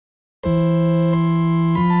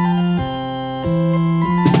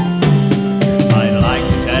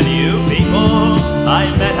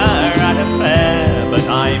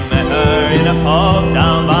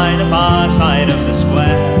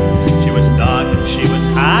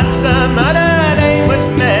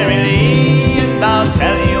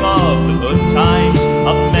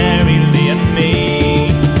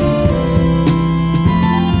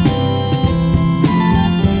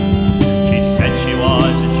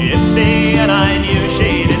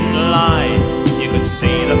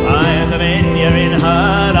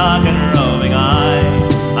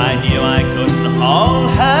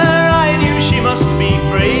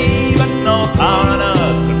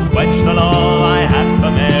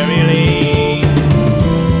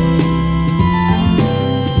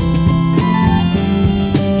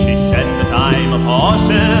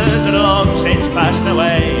horses had long since passed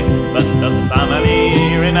away, but the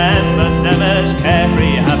family remembered them as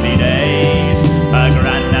carefree, happy days. Her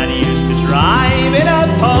granddad used to drive in a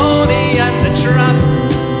pony and a trap,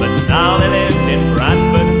 but now they lived in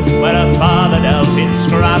Bradford, where her father dealt in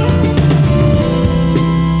scrap.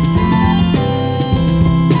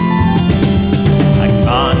 I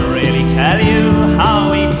can't really tell you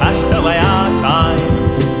how we passed away our time.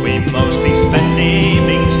 We mostly spent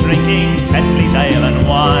evenings drinking Tetley's ale and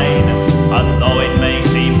wine. Although it may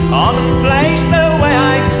seem commonplace the way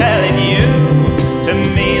I tell it you, to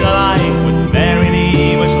me the life with Mary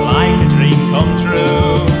Lee was like a dream come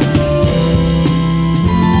true.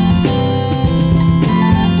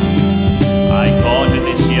 I courted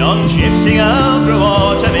this young gypsy girl through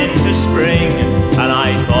autumn into spring, and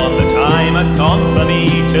I thought the time had come for me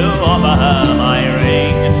to offer her my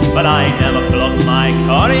ring. But I never plucked my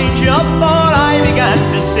courage up, for I began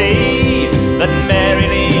to see that Mary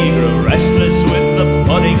Lee grew restless with the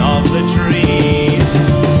budding of the trees.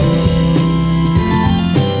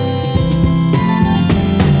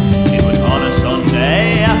 It was on a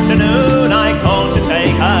Sunday afternoon I called to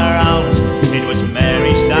take her out. It was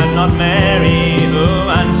Mary's dad, not Mary, who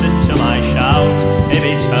answered to my shout. If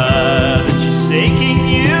it's her that she's seeking,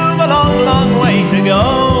 you've a long, long way to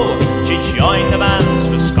go. She joined the bands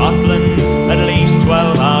for Scotland at least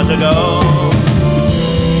 12 hours ago.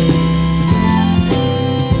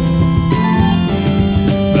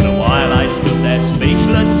 For a while I stood there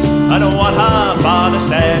speechless at what her father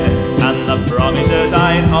said, and the promises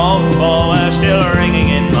I'd hoped for were still ringing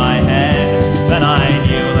in my head. Then I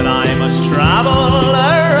knew that I must travel the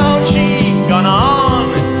road she'd gone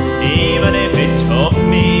on, even if it took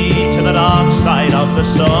me to the dark side of the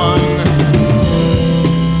sun.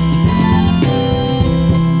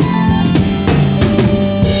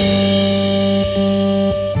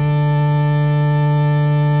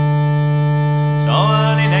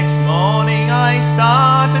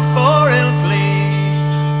 Started for Ilkley.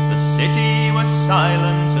 The city was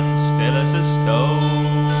silent and still as a stone.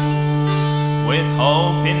 With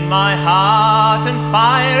hope in my heart and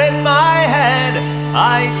fire in my head,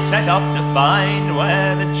 I set off to find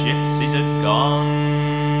where the gypsies had gone.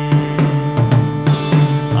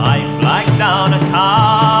 I flagged down a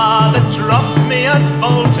car that dropped me at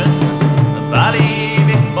Bolton, the valley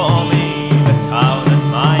before me, the town at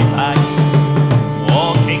my back.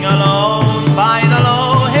 Walking alone by the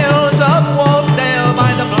low hills of Wolfdale,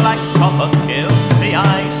 by the black top of Gipsy,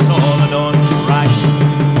 I saw the dawn track.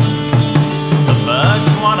 The first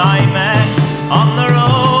one I met on the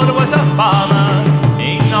road was a farmer.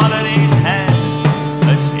 He nodded his head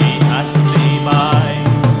as he passed me by.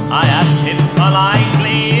 I asked him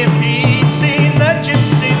politely if he'd seen the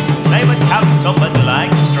gypsies. They were camped up at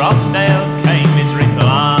Langstropdale, came his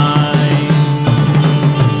reply.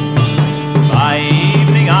 By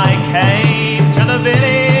evening I came to the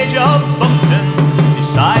village of Bumpton,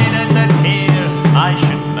 decided that here I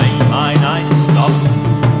should make my night stop.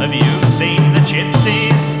 Have you seen the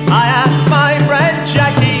gypsies? I asked my friend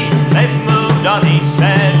Jackie. They've moved on, he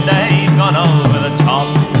said, they've gone over the top.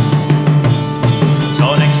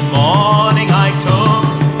 So next morning I took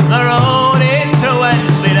the road into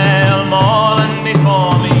Wensleydale Mall, and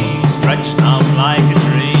before me stretched out like a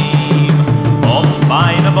dream, up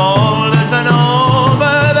by the boulders and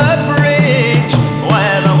over the bridge,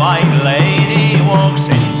 where the white lady walks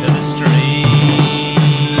into the stream.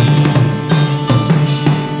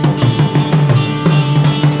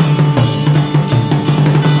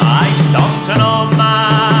 I stopped an old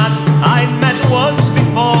man I'd met once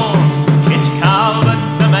before, Kitch Calvert,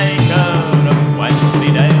 the maker of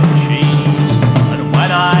Wensleydale cheese. And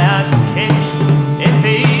when I asked Kit if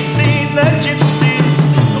he'd seen the gypsies,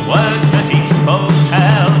 the words that he spoke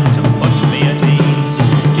helped to put me at ease.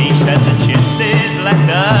 He said the gypsies left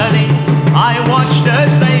early. I watched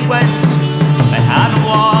as they went. They had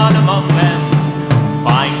one among them,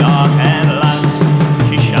 fine dark-haired lass.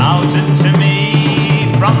 She shouted to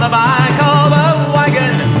me from the back of a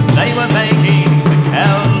wagon. They were making the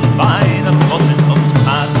Kelp by the Buttertubs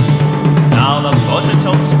Pass. Now the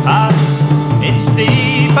Buttertubs Pass, it's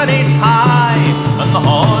steep and it's high, and the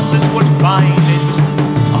horses would find it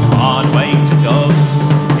a hard way to go.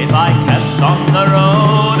 If I kept on the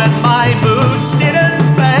road and my boots didn't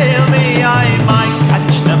fail me, I might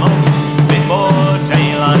catch them up before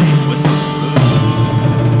daylight was through.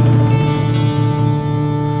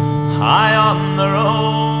 High on the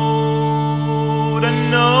road and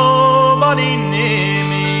nobody near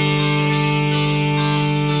me,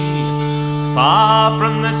 far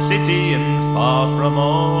from the city and far from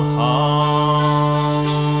all harm.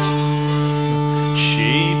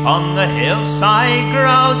 Sheep on the hillside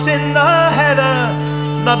grouse in the heather,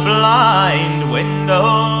 the blind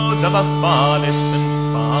windows of a far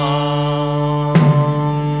distant farm.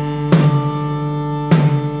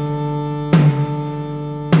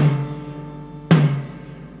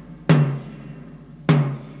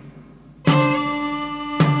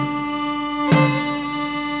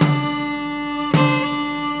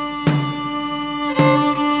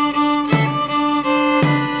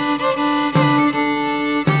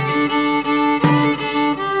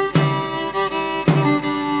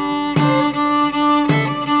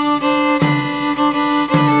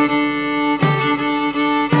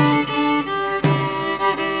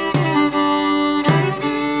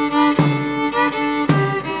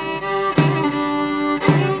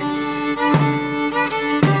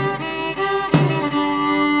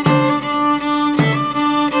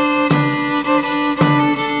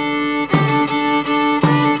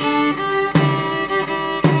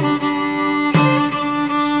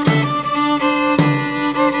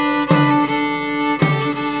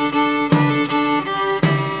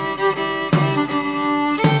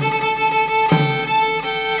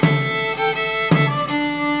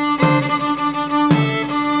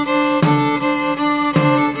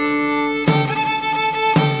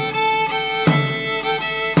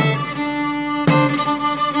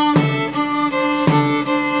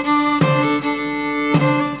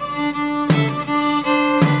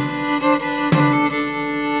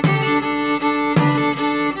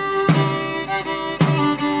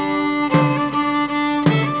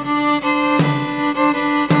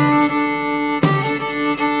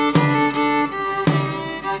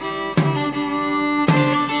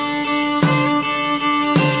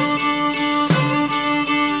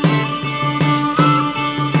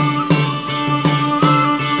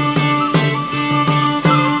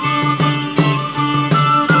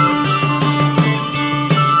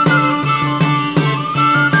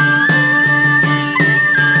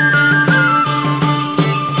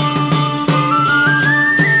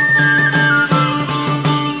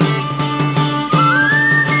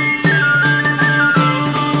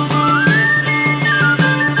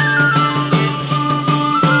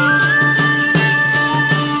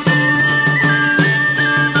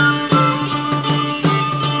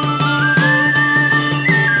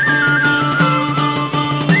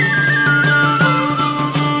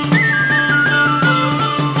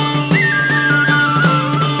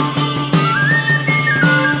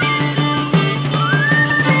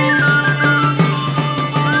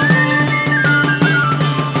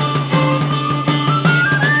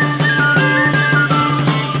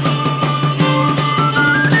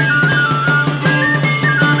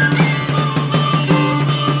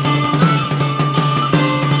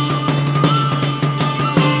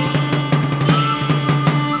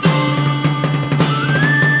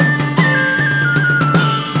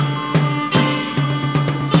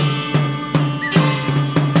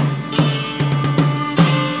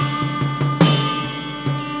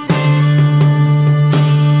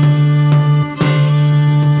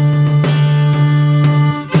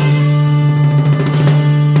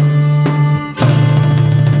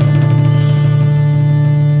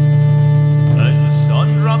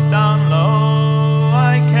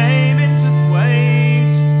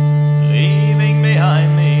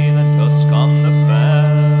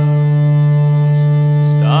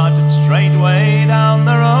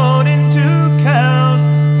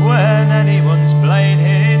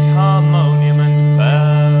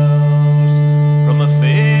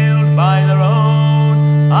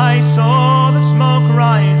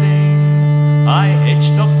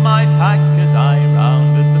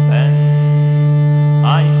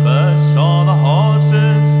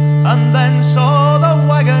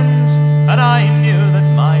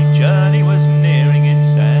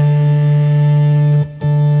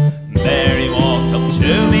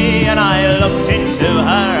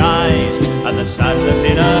 sadness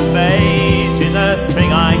in her face is a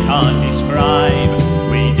thing I can't describe.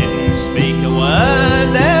 We didn't speak a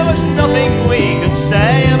word, there was nothing we could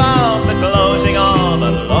say about the closing of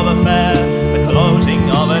a love affair, the closing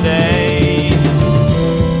of a day.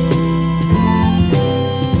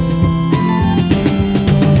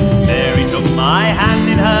 Mary took my hand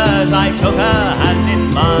in hers, I took her hand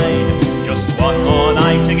in mine. Just one more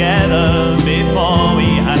night together before we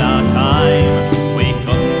had our time. We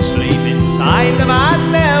couldn't sleep inside the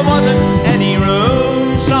madness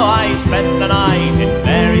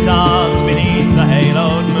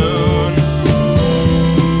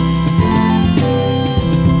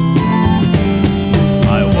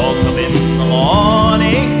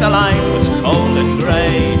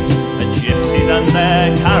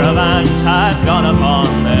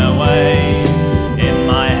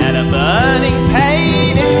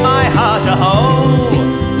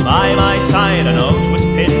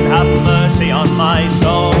on my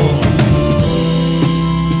soul.